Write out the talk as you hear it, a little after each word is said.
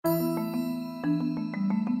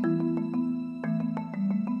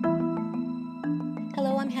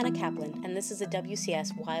Hannah Kaplan, and this is a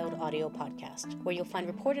WCS Wild Audio podcast, where you'll find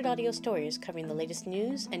reported audio stories covering the latest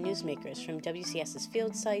news and newsmakers from WCS's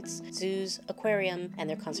field sites, zoos, aquarium, and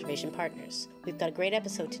their conservation partners. We've got a great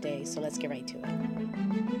episode today, so let's get right to it.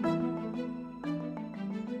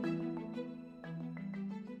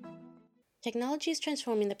 Technology is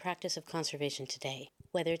transforming the practice of conservation today.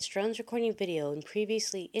 Whether it's drones recording video in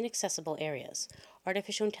previously inaccessible areas,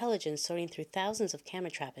 artificial intelligence sorting through thousands of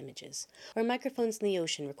camera trap images, or microphones in the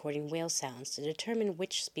ocean recording whale sounds to determine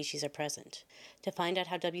which species are present. To find out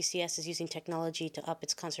how WCS is using technology to up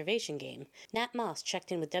its conservation game, Nat Moss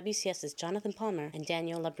checked in with WCS's Jonathan Palmer and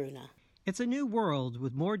Danielle LaBruna. It's a new world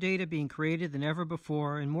with more data being created than ever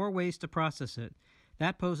before and more ways to process it.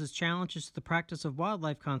 That poses challenges to the practice of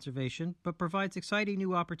wildlife conservation, but provides exciting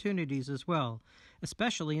new opportunities as well,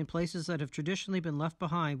 especially in places that have traditionally been left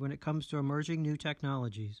behind when it comes to emerging new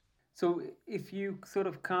technologies. So if you sort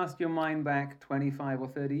of cast your mind back 25 or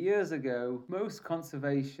 30 years ago, most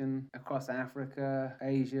conservation across Africa,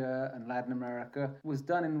 Asia, and Latin America was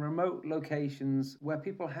done in remote locations where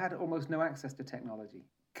people had almost no access to technology.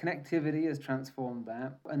 Connectivity has transformed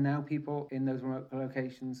that, and now people in those remote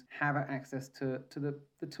locations have access to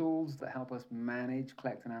the tools that help us manage,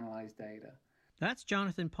 collect, and analyze data. That's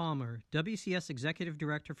Jonathan Palmer, WCS Executive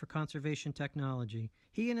Director for Conservation Technology.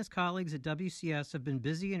 He and his colleagues at WCS have been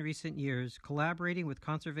busy in recent years collaborating with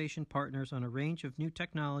conservation partners on a range of new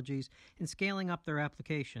technologies and scaling up their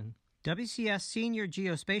application. WCS Senior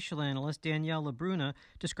Geospatial Analyst Danielle LaBruna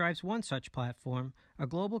describes one such platform, a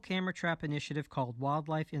global camera trap initiative called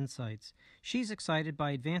Wildlife Insights. She's excited by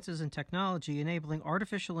advances in technology enabling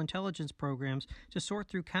artificial intelligence programs to sort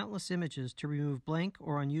through countless images to remove blank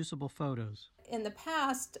or unusable photos. In the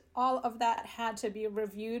past, all of that had to be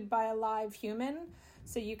reviewed by a live human.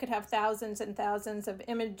 So you could have thousands and thousands of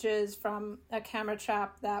images from a camera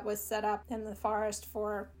trap that was set up in the forest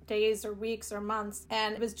for days or weeks or months.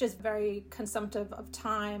 And it was just very consumptive of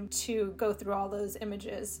time to go through all those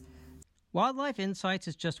images. Wildlife Insights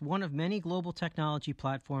is just one of many global technology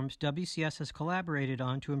platforms WCS has collaborated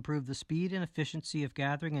on to improve the speed and efficiency of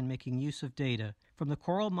gathering and making use of data. From the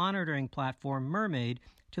coral monitoring platform Mermaid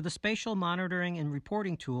to the spatial monitoring and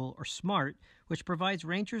reporting tool, or SMART, which provides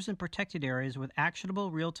rangers in protected areas with actionable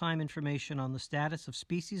real-time information on the status of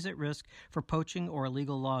species at risk for poaching or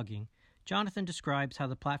illegal logging. Jonathan describes how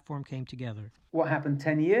the platform came together. What happened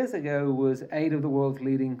 10 years ago was 8 of the world's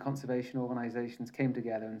leading conservation organizations came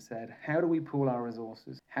together and said, how do we pool our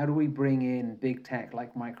resources? How do we bring in big tech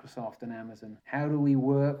like Microsoft and Amazon? How do we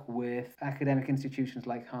work with academic institutions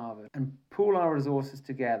like Harvard and pool our resources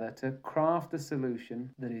together to craft a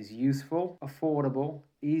solution that is useful, affordable,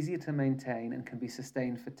 easier to maintain, and can be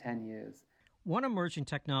sustained for 10 years? One emerging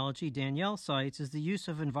technology Danielle cites is the use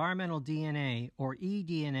of environmental DNA, or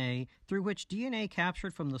eDNA, through which DNA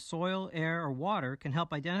captured from the soil, air, or water can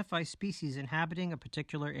help identify species inhabiting a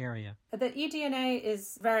particular area. The eDNA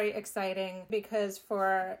is very exciting because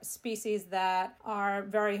for species that are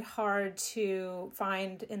very hard to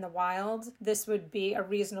find in the wild, this would be a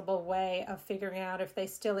reasonable way of figuring out if they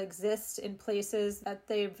still exist in places that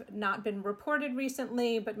they've not been reported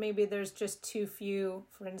recently, but maybe there's just too few.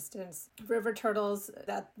 For instance, river turtles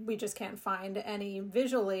that we just can't find any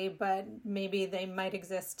visually, but maybe they might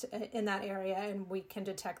exist in that area and we can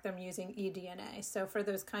detect them using eDNA. So for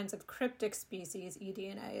those kinds of cryptic species,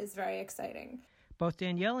 eDNA is very exciting. Both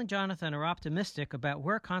Danielle and Jonathan are optimistic about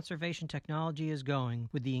where conservation technology is going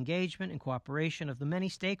with the engagement and cooperation of the many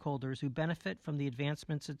stakeholders who benefit from the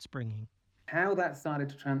advancements it's bringing. How that started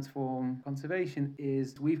to transform conservation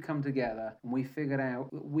is we've come together and we figured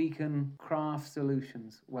out that we can craft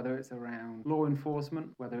solutions, whether it's around law enforcement,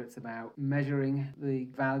 whether it's about measuring the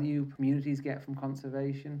value communities get from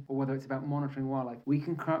conservation, or whether it's about monitoring wildlife. We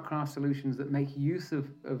can craft solutions that make use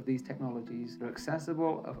of these technologies that are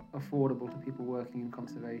accessible, affordable to people working in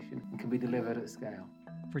conservation, and can be delivered at scale.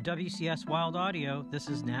 For WCS Wild Audio, this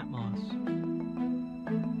is Nat Moss.